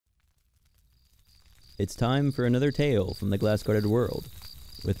It's time for another tale from the glass-guarded world,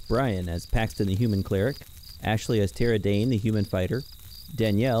 with Brian as Paxton the human cleric, Ashley as Tara Dane the human fighter,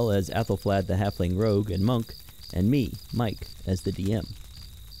 Danielle as Athelflad the halfling rogue and monk, and me, Mike, as the DM.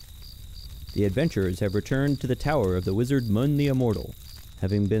 The adventurers have returned to the tower of the wizard Mun the Immortal,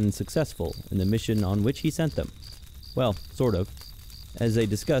 having been successful in the mission on which he sent them. Well, sort of. As they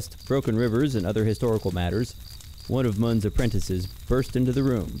discussed broken rivers and other historical matters, one of Mun's apprentices burst into the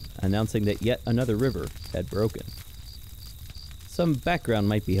room, announcing that yet another river had broken. Some background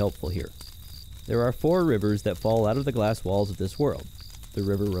might be helpful here. There are 4 rivers that fall out of the glass walls of this world: the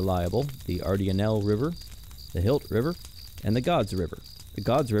River Reliable, the Ardionel River, the Hilt River, and the Gods River. The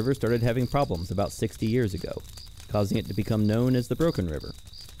Gods River started having problems about 60 years ago, causing it to become known as the Broken River.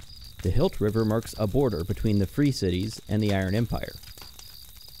 The Hilt River marks a border between the Free Cities and the Iron Empire.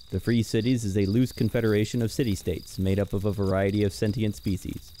 The Free Cities is a loose confederation of city-states made up of a variety of sentient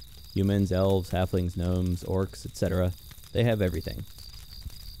species. Humans, elves, halflings, gnomes, orcs, etc. They have everything.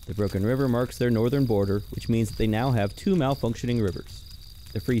 The Broken River marks their northern border, which means that they now have 2 malfunctioning rivers.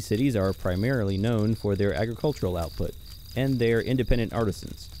 The Free Cities are primarily known for their agricultural output and their independent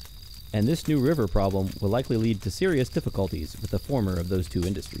artisans, and this new river problem will likely lead to serious difficulties with the former of those 2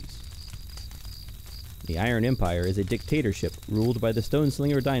 industries. The Iron Empire is a dictatorship ruled by the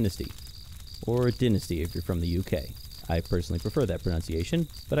Stoneslinger dynasty, or dynasty if you're from the UK. I personally prefer that pronunciation,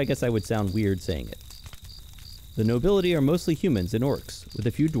 but I guess I would sound weird saying it. The nobility are mostly humans and orcs, with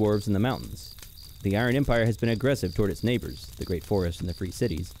a few dwarves in the mountains. The Iron Empire has been aggressive toward its neighbors, the Great Forest and the Free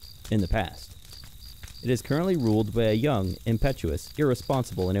Cities, in the past. It is currently ruled by a young, impetuous,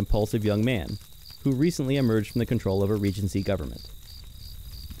 irresponsible, and impulsive young man, who recently emerged from the control of a regency government.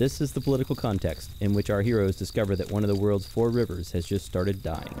 This is the political context in which our heroes discover that one of the world's 4 rivers has just started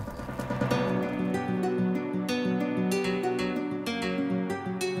dying.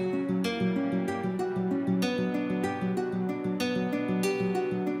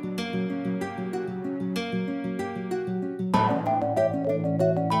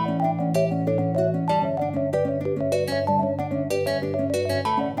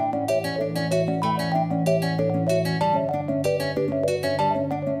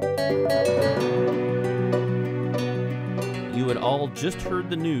 Just heard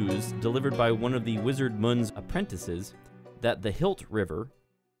the news delivered by one of the Wizard Mun's apprentices that the Hilt River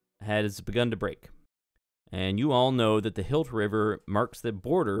has begun to break. And you all know that the Hilt River marks the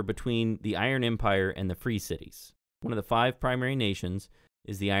border between the Iron Empire and the Free Cities. One of the 5 primary nations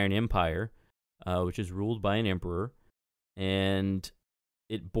is the Iron Empire, which is ruled by an emperor, and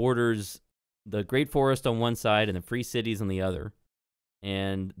it borders the Great Forest on one side and the Free Cities on the other.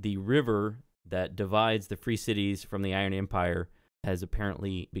 And the river that divides the Free Cities from the Iron Empire has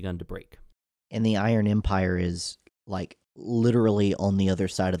apparently begun to break. And the Iron Empire is, like, literally on the other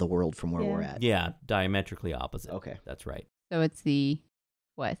side of the world from where we're at. Yeah, diametrically opposite. Okay. That's right. So it's the,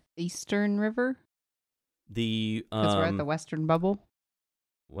 Eastern River? Because we're at the Western Bubble?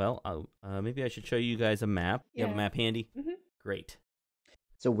 Well, maybe I should show you guys a map. You have a map handy? Mm-hmm. Great.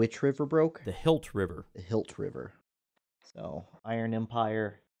 So which river broke? The Hilt River. The Hilt River. So, Iron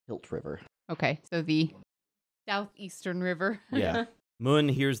Empire, Hilt River. Okay, so the Southeastern River. Yeah. Mun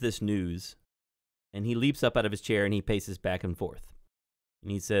hears this news, and he leaps up out of his chair and he paces back and forth.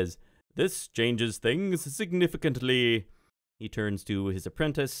 And he says, "This changes things significantly." He turns to his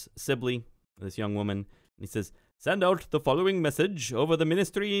apprentice, Sibley, this young woman, and he says, "Send out the following message over the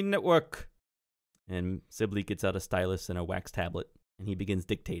Ministry Network." And Sibley gets out a stylus and a wax tablet, and he begins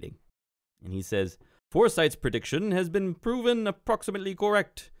dictating. And he says, "Foresight's prediction has been proven approximately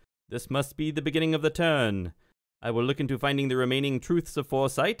correct. This must be the beginning of the turn. I will look into finding the remaining truths of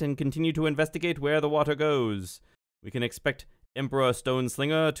Foresight and continue to investigate where the water goes. We can expect Emperor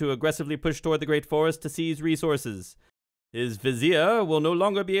Stoneslinger to aggressively push toward the Great Forest to seize resources. His vizier will no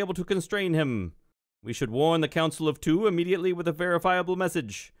longer be able to constrain him. We should warn the Council of Two immediately with a verifiable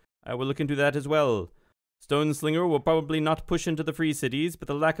message. I will look into that as well. Stoneslinger will probably not push into the Free Cities, but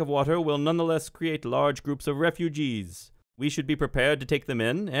the lack of water will nonetheless create large groups of refugees. We should be prepared to take them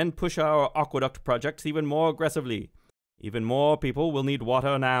in and push our aqueduct projects even more aggressively. Even more people will need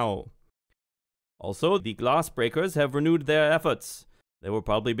water now. Also, the glass breakers have renewed their efforts. They will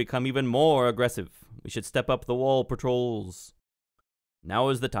probably become even more aggressive. We should step up the wall patrols. Now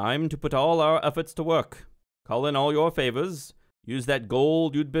is the time to put all our efforts to work. Call in all your favors. Use that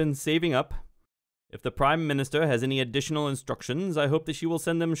gold you'd been saving up. If the Prime Minister has any additional instructions, I hope that she will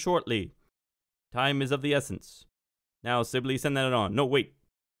send them shortly. Time is of the essence. Now, Sibley, send that on. No, wait.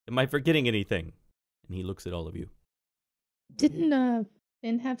 Am I forgetting anything? And he looks at all of you. Didn't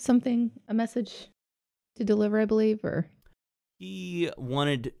Finn have a message to deliver, I believe, or? He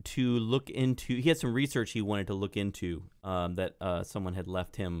wanted to look into. He had some research he wanted to look into that someone had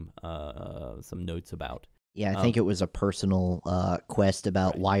left him some notes about. Yeah, I think it was a personal quest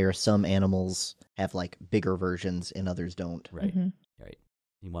about Right. why are some animals have like bigger versions and others don't. Right. Mhm. Right.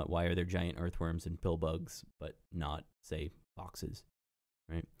 Why are there giant earthworms and pill bugs, but not, say, foxes?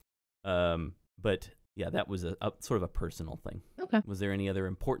 Right. But yeah, that was a sort of a personal thing. Okay. Was there any other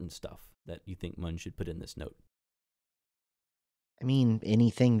important stuff that you think Mun should put in this note? I mean,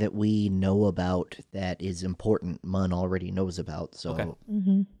 anything that we know about that is important, Mun already knows about. So Okay.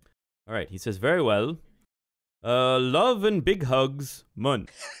 Mm-hmm. All right. He says, very well. Love and big hugs, Mun.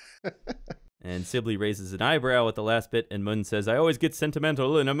 And Sibley raises an eyebrow at the last bit, and Mun says, I always get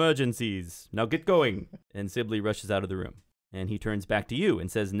sentimental in emergencies. Now get going. And Sibley rushes out of the room. And he turns back to you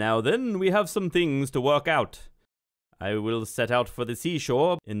and says, now then, we have some things to work out. I will set out for the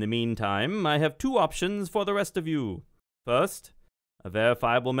seashore. In the meantime, I have 2 options for the rest of you. First, a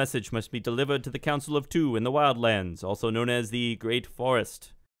verifiable message must be delivered to the Council of Two in the Wildlands, also known as the Great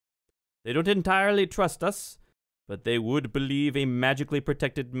Forest. They don't entirely trust us, but they would believe a magically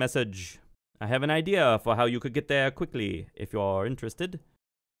protected message. I have an idea for how you could get there quickly, if you're interested.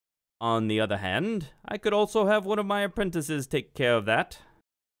 On the other hand, I could also have one of my apprentices take care of that.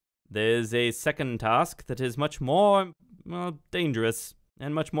 There's a second task that is much more, dangerous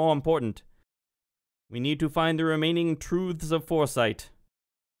and much more important. We need to find the remaining truths of foresight.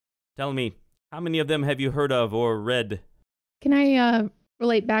 Tell me, how many of them have you heard of or read? Can I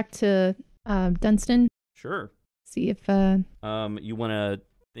relate back to Dunstan? Sure. See if You want to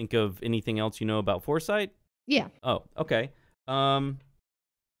think of anything else you know about foresight? yeah. Oh, okay.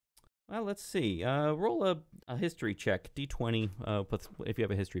 Well, let's see. Roll a history check, D20, if you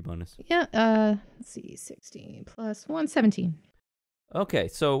have a history bonus. Yeah, let's see, 16 plus 1, 17. Okay,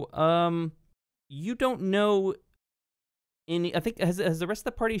 so you don't know any. I think has the rest of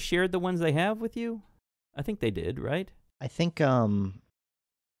the party shared the ones they have with you? I think they did, right? I think I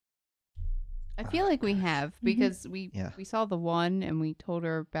feel like we have because we saw the one and we told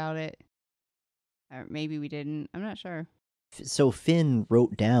her about it. Or maybe we didn't. I'm not sure. so Finn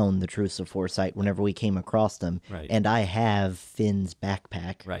wrote down the truths of foresight whenever we came across them, Right. and I have Finn's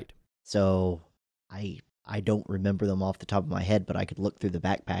backpack. Right. So I don't remember them off the top of my head, but I could look through the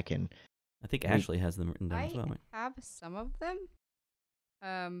backpack and I think Ashley has them written down as well. I Right? have some of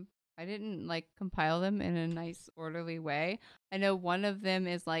them. I didn't compile them in a nice orderly way. I know one of them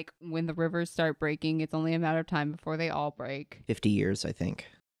is when the rivers start breaking, it's only a matter of time before they all break. 50 years, I think.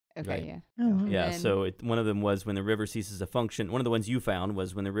 Okay, Right. yeah. Oh, wow. Yeah, then- so one of them was when the river ceases to function. One of the ones you found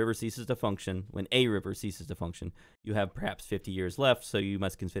was when the river ceases to function, when a river ceases to function, you have perhaps 50 years left, so you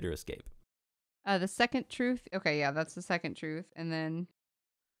must consider escape. The second truth. Okay, yeah, that's the second truth. And then,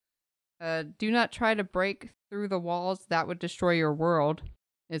 do not try to break through the walls that would destroy your world.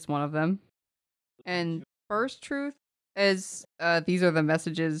 Is one of them. And first truth is these are the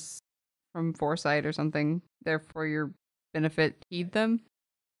messages from Foresight or something. They're for your benefit. Heed them.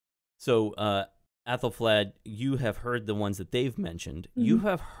 So, Athelflaed, you have heard the ones that they've mentioned. You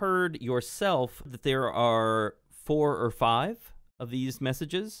have heard yourself that there are 4 or 5 of these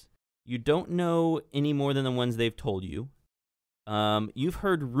messages. You don't know any more than the ones they've told you. You've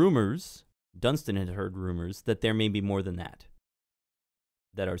heard rumors, Dunstan had heard rumors, that there may be more than that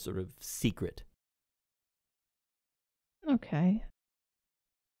are sort of secret. Okay.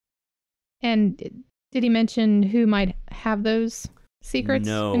 And did he mention who might have those secrets?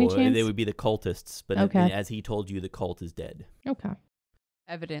 No, Any chance? they would be the cultists, but Okay. as he told you, the cult is dead. Okay.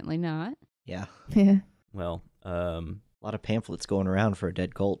 Evidently not. Yeah. Yeah. Well, A lot of pamphlets going around for a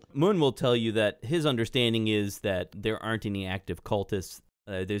dead cult. Moon will tell you that his understanding is that there aren't any active cultists.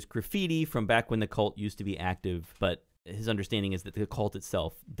 There's graffiti from back when the cult used to be active, but his understanding is that the cult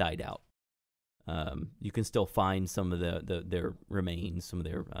itself died out. You can still find some of their remains, some of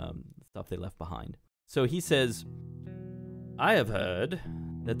their stuff they left behind. So he says, I have heard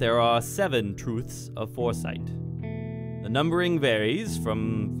that there are 7 truths of foresight. The numbering varies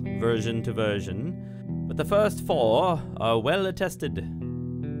from version to version, but the first 4 are well attested.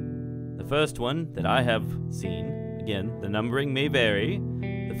 The first one that I have seen, again, the numbering may vary.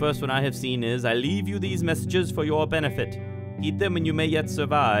 The first one I have seen is, I leave you these messages for your benefit. Heed them and you may yet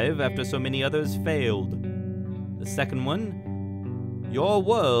survive after so many others failed. The second one, your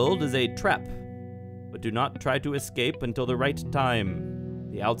world is a trap, but do not try to escape until the right time.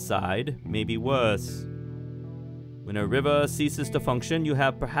 The outside may be worse. When a river ceases to function, you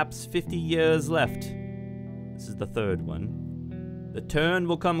have perhaps 50 years left. This is the third one. The turn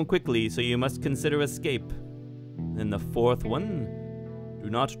will come quickly, so you must consider escape. Then the fourth one, do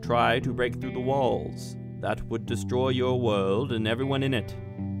not try to break through the walls. that would destroy your world and everyone in it.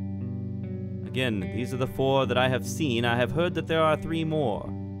 Again, these are the 4 that I have seen. I have heard that there are 3 more,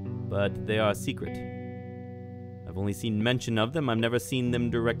 but they are secret. I've only seen mention of them. I've never seen them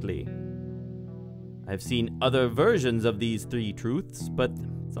directly. I've seen other versions of these 3 truths, but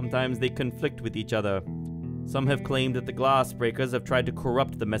sometimes they conflict with each other. Some have claimed that the glass breakers have tried to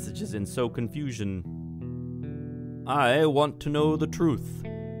corrupt the messages and sow confusion. I want to know the truth.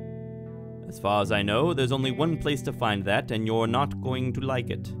 As far as I know, there's only one place to find that, and you're not going to like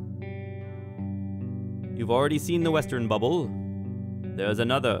it. You've already seen the western bubble. There's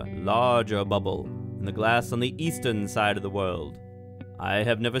another, larger bubble in the glass on the eastern side of the world. I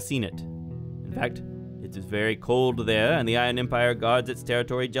have never seen it. In fact, it is very cold there, and the Iron Empire guards its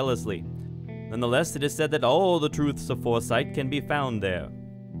territory jealously. Nonetheless, it is said that all the truths of foresight can be found there.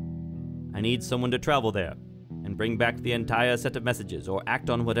 I need someone to travel there and bring back the entire set of messages, or act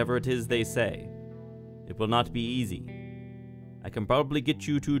on whatever it is they say. It will not be easy. I can probably get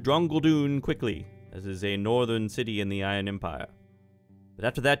you to Dronguldoon quickly, as is a northern city in the Iron Empire. But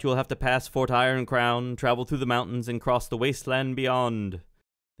after that, you'll have to pass Fort Iron Crown, travel through the mountains, and cross the wasteland beyond.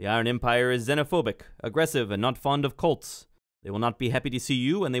 The Iron Empire is xenophobic, aggressive, and not fond of cults. They will not be happy to see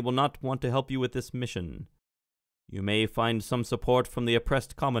you, and they will not want to help you with this mission. You may find some support from the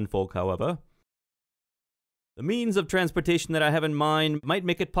oppressed common folk, however. The means of transportation that I have in mind might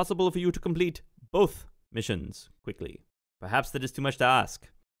make it possible for you to complete both missions quickly. Perhaps that is too much to ask.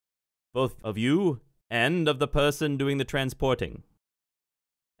 Both of you and of the person doing the transporting.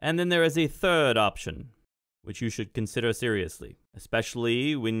 And then there is a third option, which you should consider seriously,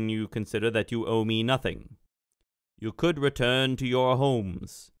 especially when you consider that you owe me nothing. You could return to your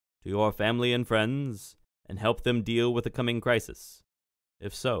homes, to your family and friends, and help them deal with the coming crisis.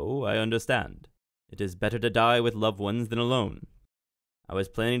 If so, I understand. It is better to die with loved ones than alone. I was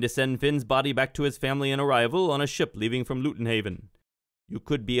planning to send Finn's body back to his family on arrival on a ship leaving from Luton Haven. You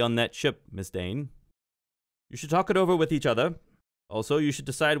could be on that ship, Miss Dane. You should talk it over with each other. Also, you should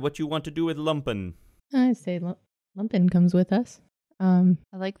decide what you want to do with Lumpen. I say Lumpin comes with us. I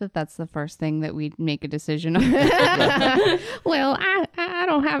like that that's the first thing that we make a decision on. Well, I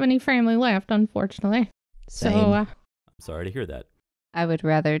don't have any family left, unfortunately. Same. So, I'm sorry to hear that. I would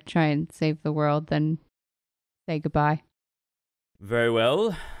rather try and save the world than say goodbye. Very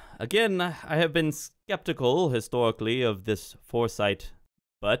well. Again, I have been skeptical historically of this foresight,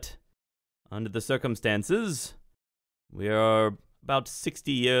 but under the circumstances, we are about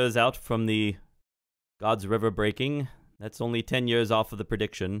 60 years out from the God's River breaking. That's only 10 years off of the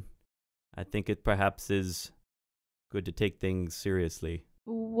prediction. I think it perhaps is good to take things seriously.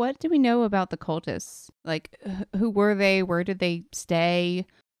 What do we know about the cultists? Like, who were they? Where did they stay?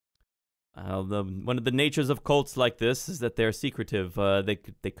 One of the natures of cults like this is that they're secretive.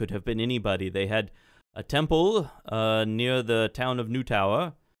 They could have been anybody. They had a temple near the town of New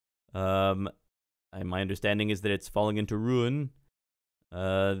Tower. My understanding is that it's falling into ruin.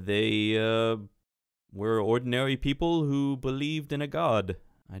 They were ordinary people who believed in a god.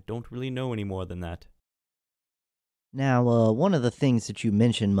 I don't really know any more than that. Now, one of the things that you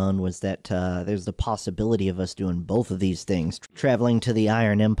mentioned, Mun, was that there's the possibility of us doing both of these things, traveling to the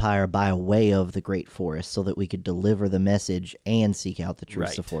Iron Empire by way of the Great Forest so that we could deliver the message and seek out the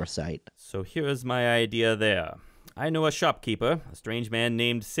truths of foresight. So here's my idea there. I know a shopkeeper, a strange man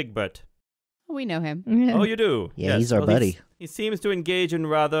named Sigbert. We know him. Oh, you do? Yeah, he's our buddy. He seems to engage in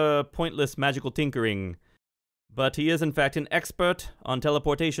rather pointless magical tinkering, but he is in fact an expert on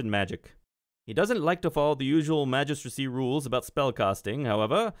teleportation magic. He doesn't like to follow the usual magistracy rules about spellcasting,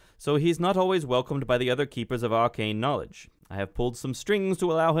 however, so he's not always welcomed by the other keepers of arcane knowledge. I have pulled some strings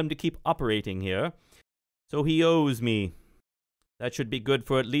to allow him to keep operating here, so he owes me. That should be good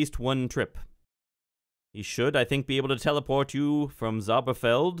for at least one trip. He should, I think, be able to teleport you from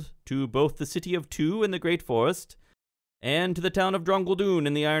Zauberfeld to both the City of Two in the Great Forest and to the town of Dronguldoon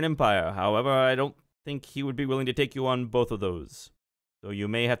in the Iron Empire. However, I don't think he would be willing to take you on both of those. So you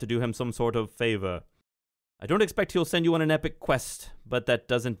may have to do him some sort of favor. I don't expect he'll send you on an epic quest, but that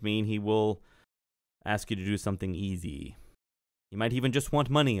doesn't mean he will ask you to do something easy. He might even just want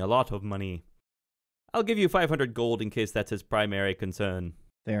money, a lot of money. I'll give you 500 gold in case that's his primary concern.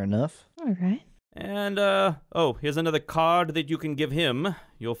 Fair enough. all right. And, here's another card that you can give him.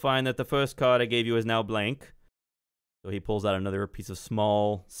 You'll find that the first card I gave you is now blank. So he pulls out another piece of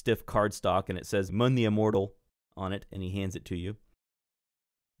small, stiff cardstock, and it says Mun the Immortal on it, and he hands it to you.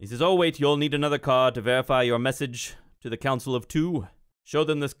 He says, oh, wait, you'll need another card to verify your message to the Council of Two. Show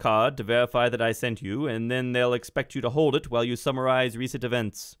them this card to verify that I sent you, and then they'll expect you to hold it while you summarize recent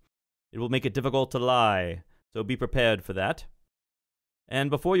events. It will make it difficult to lie, so be prepared for that. And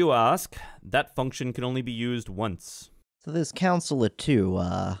before you ask, that function can only be used once. So this Council of Two,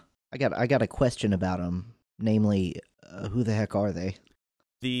 I got a question about them. Namely, who the heck are they?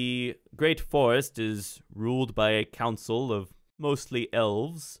 The Great Forest is ruled by a council of mostly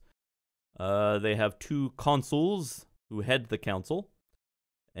elves. They have 2 consuls who head the council,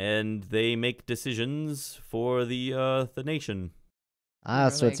 and they make decisions for the nation. Ah,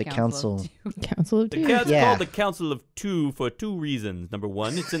 so Really it's a council. Council of Two. It's Yeah. called the Council of Two for 2 reasons. Number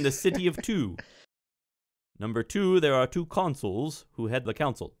 1, it's in the city of Two. Number 2, there are 2 consuls who head the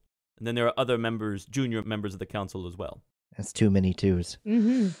council. And then there are other members, junior members of the council as well. That's too many twos.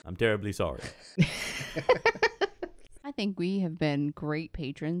 Mm-hmm. I'm terribly sorry. I think we have been great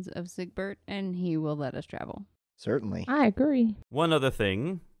patrons of Sigbert, and he will let us travel. Certainly. I agree. One other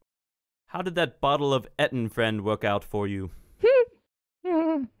thing. How did that bottle of Ettenfriend work out for you?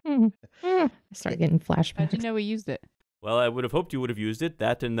 I start getting How'd flashbacks. you know we used it? Well, I would have hoped you would have used it,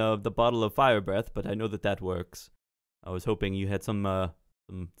 that and the bottle of fire breath, but I know that works. I was hoping you had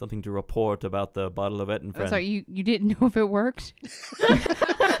something to report about the bottle of Ettenfriend. Oh, sorry, you didn't know if it worked?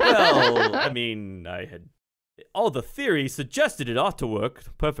 Well, I mean, all the theories suggested it ought to work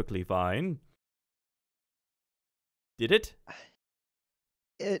perfectly fine. Did it?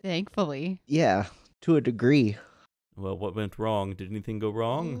 Thankfully. Yeah, to a degree. Well, what went wrong? Did anything go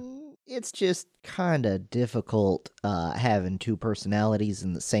wrong? It's just kind of difficult having 2 personalities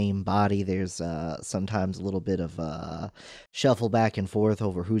in the same body. There's sometimes a little bit of shuffle back and forth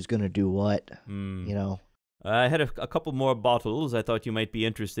over who's going to do what, you know. I had a couple more bottles I thought you might be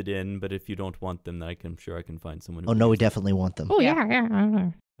interested in, but if you don't want them, I'm sure I can find someone who Oh, no, we needs them. definitely want them. Oh,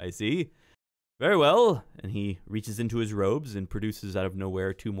 yeah. I see. Very well. And he reaches into his robes and produces out of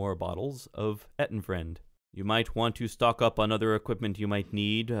nowhere 2 more bottles of Ettenfriend. You might want to stock up on other equipment you might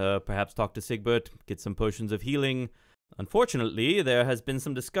need, perhaps talk to Sigbert, get some potions of healing. Unfortunately, there has been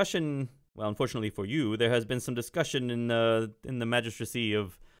some discussion, well, unfortunately for you, there has been some discussion in the magistracy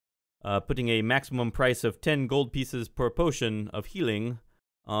of putting a maximum price of 10 gold pieces per potion of healing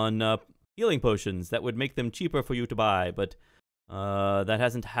on healing potions. That would make them cheaper for you to buy, but that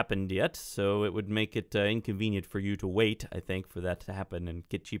hasn't happened yet, so it would make it inconvenient for you to wait, I think, for that to happen and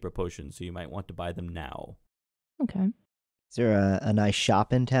get cheaper potions, so you might want to buy them now. Okay. Is there a nice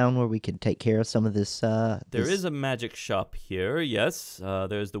shop in town where we could take care of some of this? There is a magic shop here, yes.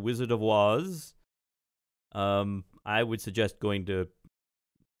 There's the Wizard of Oz. I would suggest going to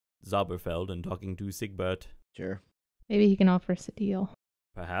Zauberfeld and talking to Sigbert, Sure. Maybe he can offer us a deal.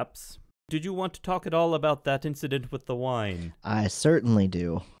 perhaps. Did you want to talk at all about that incident with the wine? I certainly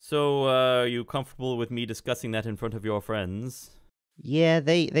do. So, are you comfortable with me discussing that in front of your friends? Yeah,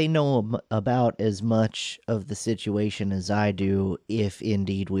 they know about as much of the situation as I do, if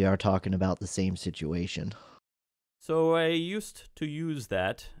indeed we are talking about the same situation. So I used to use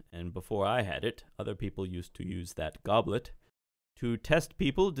that, and before I had it, other people used to use that goblet to test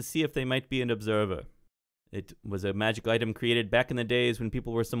people to see if they might be an observer. It was a magic item created back in the days when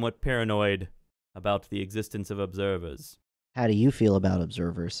people were somewhat paranoid about the existence of observers. How do you feel about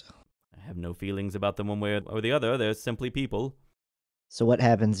observers? I have no feelings about them one way or the other. They're simply people. So what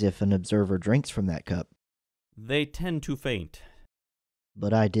happens if an observer drinks from that cup? They tend to faint,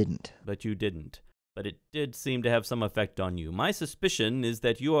 But I didn't. but you didn't. But it did seem to have some effect on you. My suspicion is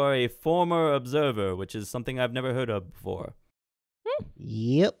that you are a former observer, which is something I've never heard of before.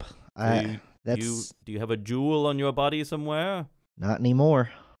 Yep. Do That's you have a jewel on your body somewhere? not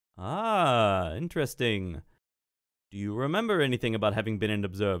anymore. Ah, interesting. Do you remember anything about having been an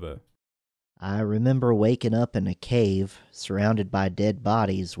observer? I remember waking up in a cave surrounded by dead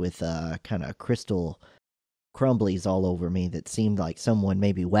bodies with kind of crystal crumblies all over me that seemed like someone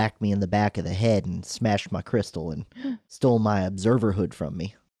maybe whacked me in the back of the head and smashed my crystal and stole my observerhood from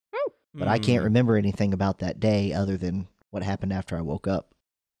me. But I can't Hmm, remember anything about that day other than what happened after I woke up.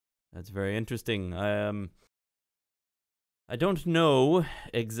 That's very interesting. I don't know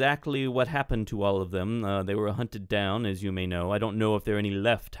exactly what happened to all of them. They were hunted down, as you may know. I don't know if there are any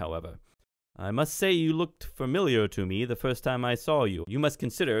left, however. I must say you looked familiar to me the first time I saw you. You must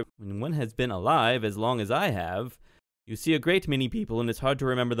consider, when one has been alive as long as I have, you see a great many people and it's hard to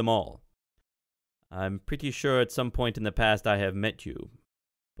remember them all. I'm pretty sure at some point in the past I have met you,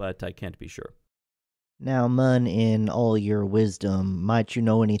 but I can't be sure. Now, Mun, in all your wisdom, might you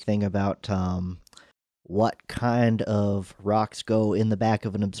know anything about what kind of rocks go in the back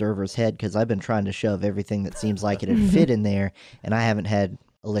of an observer's head? Because I've been trying to shove everything that seems like it'd fit in there, and I haven't had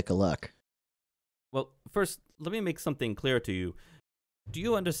a lick of luck. Well, first, let me make something clear to you. Do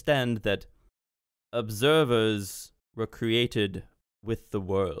you understand that observers were created with the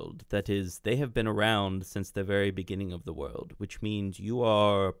world. That is, they have been around since the very beginning of the world, which means you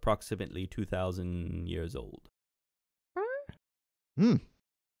are approximately 2,000 years old.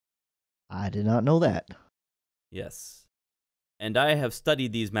 I did not know that. Yes. And I have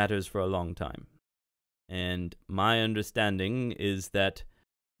studied these matters for a long time. And my understanding is that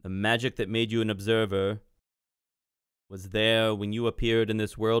the magic that made you an observer was there when you appeared in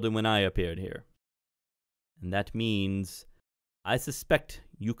this world and when I appeared here. And that means I suspect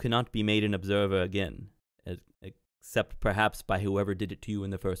you cannot be made an observer again, except perhaps by whoever did it to you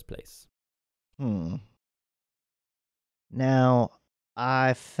in the first place. Now,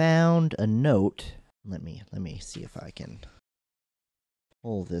 I found a note. Let me see if I can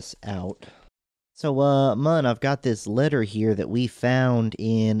pull this out. So, Mun, I've got this letter here that we found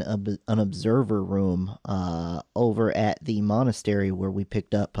in an observer room over at the monastery where we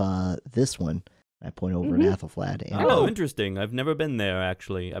picked up this one. I point over at Athelflaed. And, Oh, interesting. I've never been there,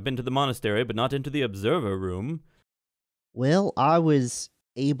 actually. I've been to the monastery, but not into the observer room. well, I was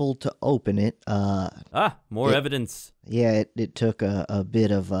able to open it. More evidence. Yeah, it took a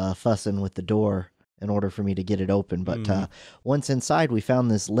bit of fussing with the door in order for me to get it open. But once inside, we found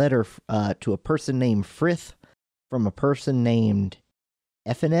this letter to a person named Frith from a person named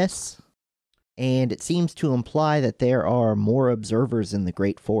Ephenes. And it seems to imply that there are more observers in the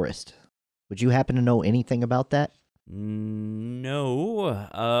Great Forest. Would you happen to know anything about that? No.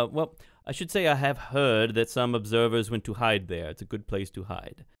 Well, I should say I have heard that some observers went to hide there. It's a good place to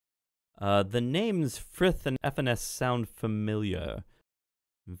hide. The names Frith and Ephenes sound familiar.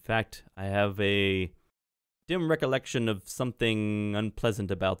 In fact, I have a dim recollection of something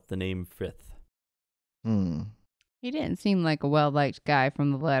unpleasant about the name Frith. He didn't seem like a well-liked guy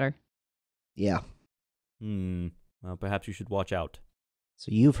from the letter. Yeah. Well, perhaps you should watch out. So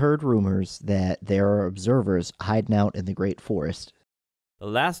you've heard rumors that there are observers hiding out in the Great Forest. The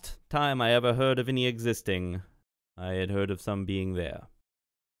last time I ever heard of any existing, I had heard of some being there.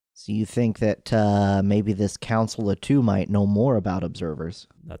 So you think that maybe this Council of Two might know more about observers?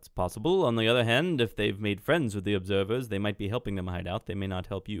 That's possible. On the other hand, if they've made friends with the observers, they might be helping them hide out. They may not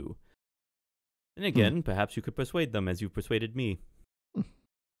help you. Then again, perhaps you could persuade them as you've persuaded me.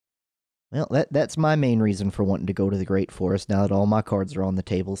 Well, that's my main reason for wanting to go to the Great Forest now that all my cards are on the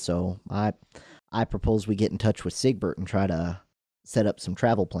table, so I propose we get in touch with Sigbert and try to set up some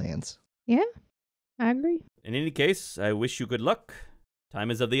travel plans. Yeah, I agree. In any case, I wish you good luck.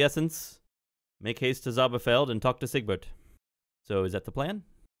 Time is of the essence. Make haste to Zauberfeld and talk to Sigbert. So is that the plan?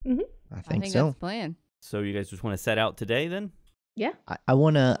 I think that's so. the plan. So you guys just want to set out today then? Yeah. I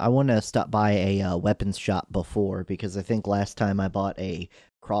wanna stop by a weapons shop before, because I think last time I bought a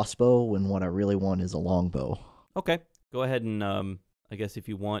crossbow when what I really want is a longbow. Okay. Go ahead and I guess if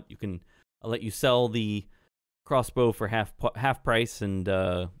you want, I'll let you sell the crossbow for half price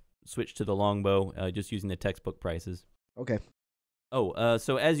and switch to the longbow just using the textbook prices. Okay. Oh,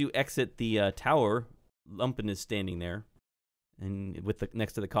 so as you exit the tower, Lumpen is standing there, and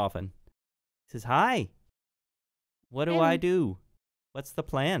next to the coffin. He says, "Hi. What do I do? What's the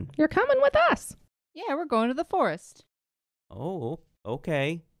plan?" You're coming with us. Yeah, we're going to the forest. Oh,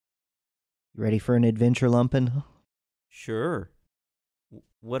 okay, You ready for an adventure, Lumpen? sure.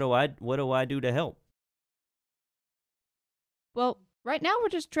 What do I do to help? Well, right now we're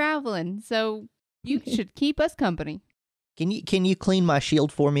just traveling, so you should keep us company. Can you clean my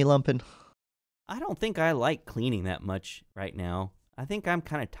shield for me, Lumpen? I don't think I like cleaning that much right now. I think I'm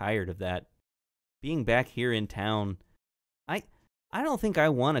kind of tired of that. Being back here in town, I don't think I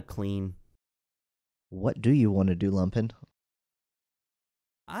want to clean. What do you want to do, Lumpen?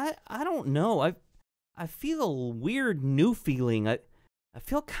 I don't know. I feel a weird new feeling. I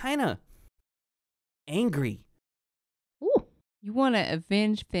feel kind of angry. Ooh. You want to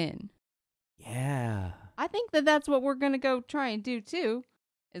avenge Finn. Yeah. I think that's what we're going to go try and do too,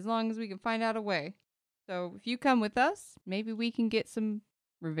 as long as we can find out a way. So if you come with us, maybe we can get some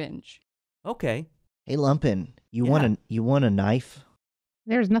revenge. Okay. Hey, Lumpen, you Yeah. want a knife?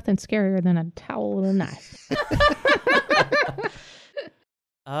 There's nothing scarier than a towel with a knife.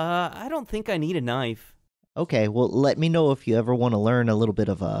 I don't think I need a knife. Okay, well, let me know if you ever want to learn a little bit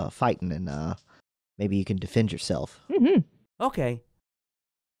of fighting, and maybe you can defend yourself. Okay.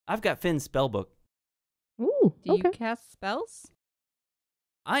 I've got Finn's spellbook. Ooh, Do okay. you cast spells?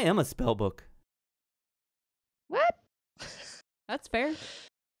 I am a spellbook. What? That's fair.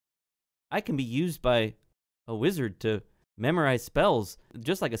 I can be used by a wizard to memorize spells,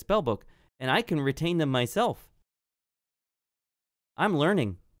 just like a spellbook, and I can retain them myself. I'm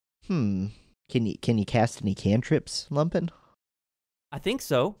learning. Can you cast any cantrips, Lumpen? I think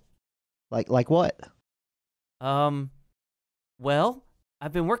so. Like what? Well,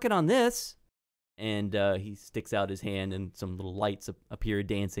 I've been working on this. And he sticks out his hand, and some little lights appear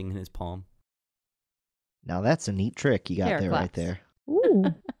dancing in his palm. Now that's a neat trick you got Hair there, claps. right there. Ooh.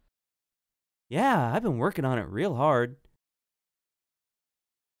 Yeah, I've been working on it real hard.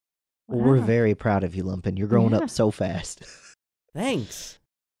 Well, we're Wow. very proud of you, Lumpin. You're growing Yeah. up so fast. Thanks.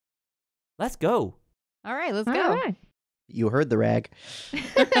 Let's go. All right, let's All go. right. You heard the rag.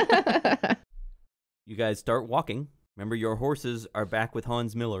 You guys start walking. Remember, your horses are back with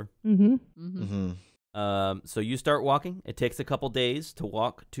Hans Miller. Mm-hmm. Mm-hmm. So you start walking. It takes a couple days to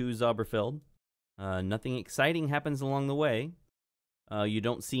walk to Zauberfeld. Nothing exciting happens along the way. You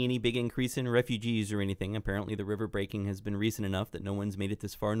don't see any big increase in refugees or anything. Apparently, the river breaking has been recent enough that no one's made it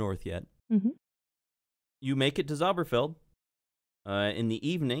this far north yet. Mm-hmm. You make it to Zauberfeld in the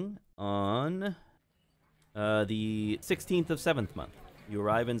evening on the 16th of 7th month. You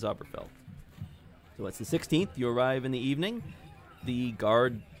arrive in Zauberfeld. So it's the 16th. You arrive in the evening. The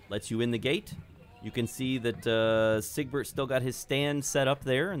guard lets you in the gate. You can see that Sigbert still got his stand set up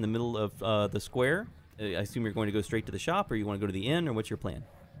there in the middle of the square. I assume you're going to go straight to the shop, or you want to go to the inn, or what's your plan?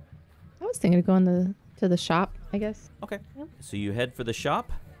 I was thinking of going to the shop, I guess. Okay. Yep. So you head for the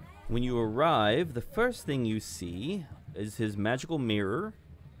shop. When you arrive, the first thing you see is his magical mirror,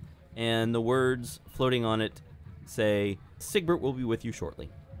 and the words floating on it say, "Sigbert will be with you shortly."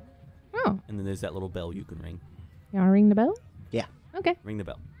 Oh, And then there's that little bell you can ring. you want to ring the bell? Yeah. Okay. Ring the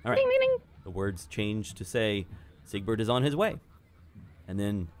bell. All right. Ding, ding, ding. The words change to say, "Sigbert is on his way." And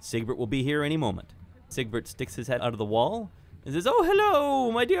then, "Sigbert will be here any moment." Sigbert sticks his head out of the wall and says, "Oh,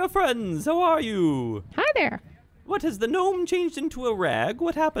 hello, my dear friends. How are you? Hi there. What, has the gnome changed into a rag?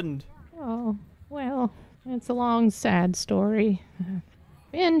 What happened?" Oh, well, it's a long, sad story.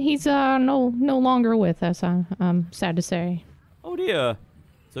 Ben, he's no longer with us. I'm sad to say. "Oh, dear.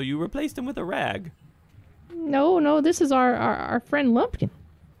 So you replaced him with a rag?" No, this is our friend Lumpkin.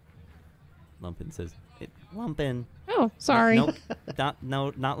 Lumpkin says, "Lumpkin." Oh, sorry. Nope.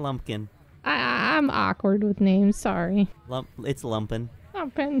 Not Lumpkin. I'm awkward with names. Sorry. It's Lumpkin.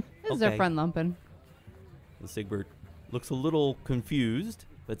 Lumpkin. This is our Okay. friend Lumpin. Sigbert looks a little confused,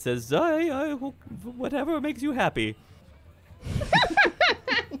 but says, I hope whatever makes you happy."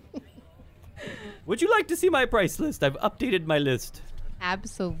 "Would you like to see my price list? I've updated my list."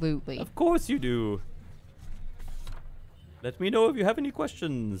 Absolutely. "Of course you do. Let me know if you have any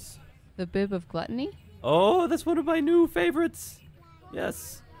questions." The bib of gluttony? "Oh, that's one of my new favorites.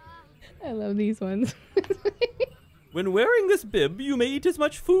 Yes. I love these ones. When wearing this bib, you may eat as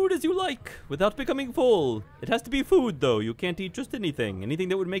much food as you like without becoming full. It has to be food, though. You can't eat just anything. Anything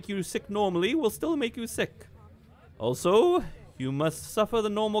that would make you sick normally will still make you sick. Also, you must suffer the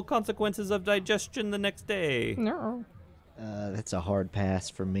normal consequences of digestion the next day." No. That's a hard pass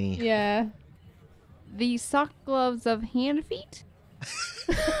for me. Yeah. The sock gloves of hand feet?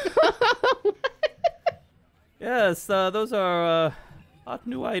 "Yes, those are a hot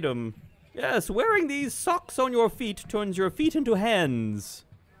new item. Yes, wearing these socks on your feet turns your feet into hands,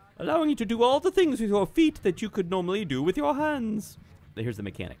 allowing you to do all the things with your feet that you could normally do with your hands." Here's the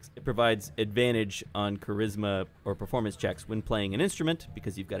mechanics. It provides advantage on charisma or performance checks when playing an instrument,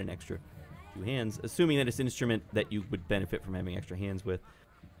 because you've got an extra 2 hands, assuming that it's an instrument that you would benefit from having extra hands with,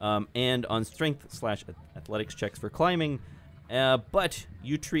 and on strength/athletics checks for climbing, but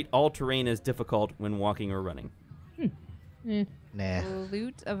you treat all terrain as difficult when walking or running. Nah.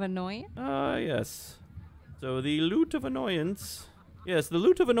 Lute of annoyance? Yes. So the Lute of Annoyance. Yes, the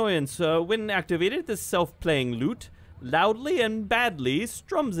Lute of Annoyance. When activated, this self-playing lute loudly and badly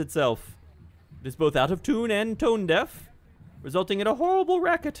strums itself. It is both out of tune and tone-deaf, resulting in a horrible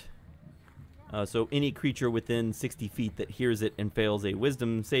racket. So any creature within 60 feet that hears it and fails a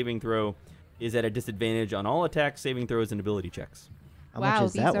wisdom saving throw is at a disadvantage on all attacks, saving throws, and ability checks. How Wow, much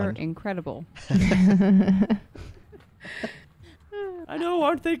is these that are one? incredible. I know,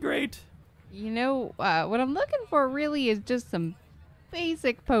 aren't they great? You know, what I'm looking for really is just some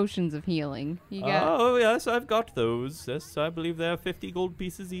basic potions of healing. You got Oh, yes, I've got those. Yes, I believe they're 50 gold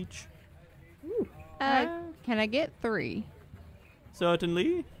pieces each. can I get 3?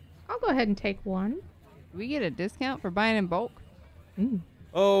 Certainly. I'll go ahead and take one. Do we get a discount for buying in bulk?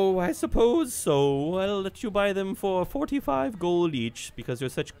 Oh, I suppose so. I'll let you buy them for 45 gold each because you're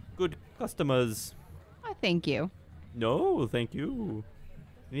such good customers. Oh, thank you. No, thank you.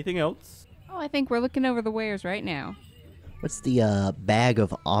 Anything else? Oh, I think we're looking over the wares right now. What's the bag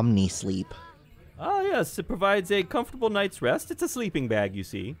of Omni Sleep? Ah, yes, it provides a comfortable night's rest. It's a sleeping bag, you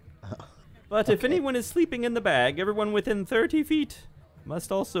see. But if okay. anyone is sleeping in the bag, everyone within 30 feet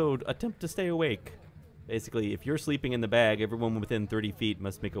must also attempt to stay awake. Basically, if you're sleeping in the bag, everyone within 30 feet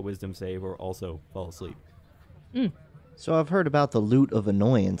must make a wisdom save or also fall asleep. So I've heard about the Lute of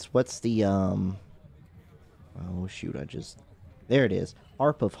Annoyance. What's the, Oh, shoot, There it is.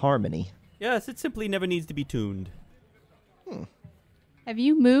 Harp of Harmony. Yes, it simply never needs to be tuned. Have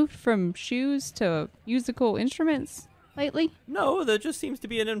you moved from shoes to musical instruments lately? No, there just seems to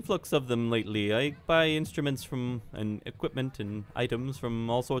be an influx of them lately. I buy instruments and equipment and items from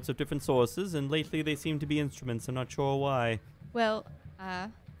all sorts of different sources, and lately they seem to be instruments. I'm not sure why. Well,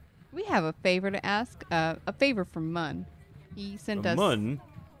 we have a favor to ask. A favor from Mun. He sent us. Mun?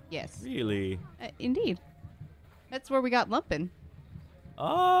 Yes. Really? Indeed. That's where we got Lumpin'.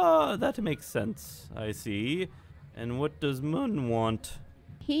 Ah, that makes sense. I see. And what does Mun want?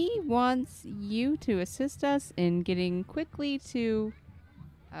 He wants you to assist us in getting quickly to,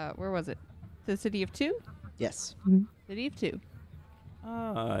 where was it? The City of Two? Yes. City of Two.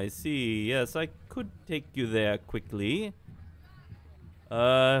 Ah, I see. Yes, I could take you there quickly.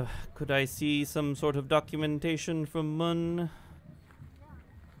 Could I see some sort of documentation from Mun?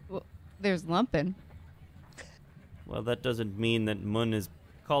 Well, there's Lumpin'. Well, that doesn't mean that Mun is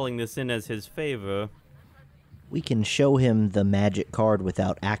calling this in as his favor. We can show him the magic card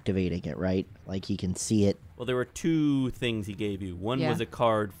without activating it, right? Like he can see it. Well, there were two things he gave you. One was a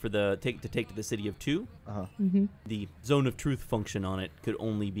card for the take to the City of Two. The Zone of Truth function on it could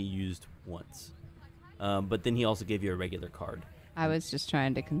only be used once. But then he also gave you a regular card. I was just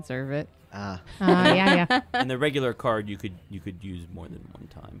trying to conserve it. Yeah. And the regular card you could use more than one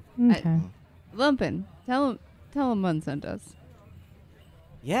time. Okay. Lumpin', tell him Mun sent us.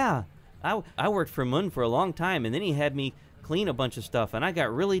 Yeah, I worked for Mun for a long time, and then he had me clean a bunch of stuff, and I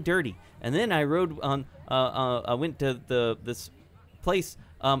got really dirty. And then I rode on. I went to this place.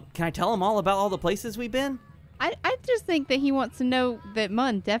 Can I tell him all about all the places we've been? I just think that he wants to know that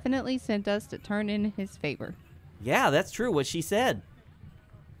Mun definitely sent us to turn in his favor. Yeah, that's true. What she said.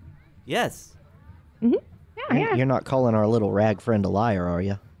 Yes. Yeah. You're not calling our little rag friend a liar, are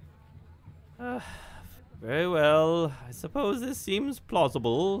you? Very well. I suppose this seems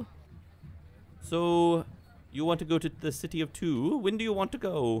plausible. So, you want to go to the City of Two? When do you want to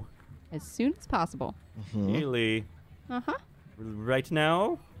go? As soon as possible. Really? Uh-huh. Right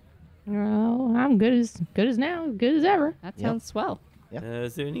now? Well, I'm good as now, good as ever. That sounds swell. Yep.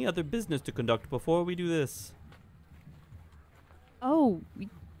 Is there any other business to conduct before we do this? Oh,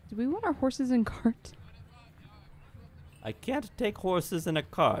 do we want our horses in cart? I can't take horses in a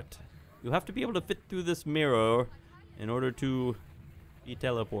cart. You have to be able to fit through this mirror in order to be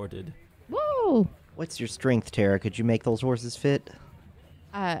teleported. Whoa! What's your strength, Tara? Could you make those horses fit?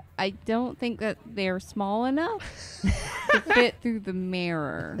 I don't think that they're small enough to fit through the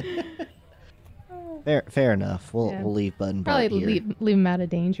mirror. Fair enough. We'll Yeah. leave Bud and Bart Probably here. leave him out of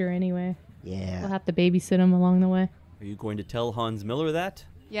danger anyway. Yeah. We'll have to babysit him along the way. Are you going to tell Hans Miller that?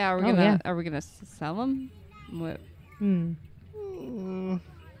 Yeah, are we gonna sell them? What? You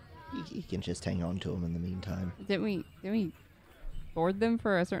can just hang on to them in the meantime. Didn't we board them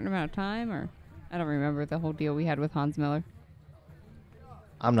for a certain amount of time, or I don't remember the whole deal we had with Hans Miller.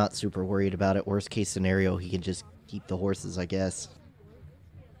 I'm not super worried about it. Worst case scenario, he can just keep the horses, I guess.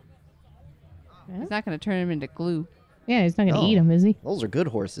 He's not gonna turn them into glue. Yeah, he's not gonna No. eat him, is he? Those are good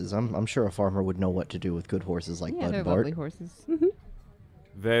horses. I'm sure a farmer would know what to do with good horses like Yeah, Bud they're and Bart. lovely horses.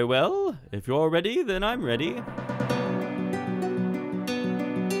 Very well. If you're ready, then I'm ready.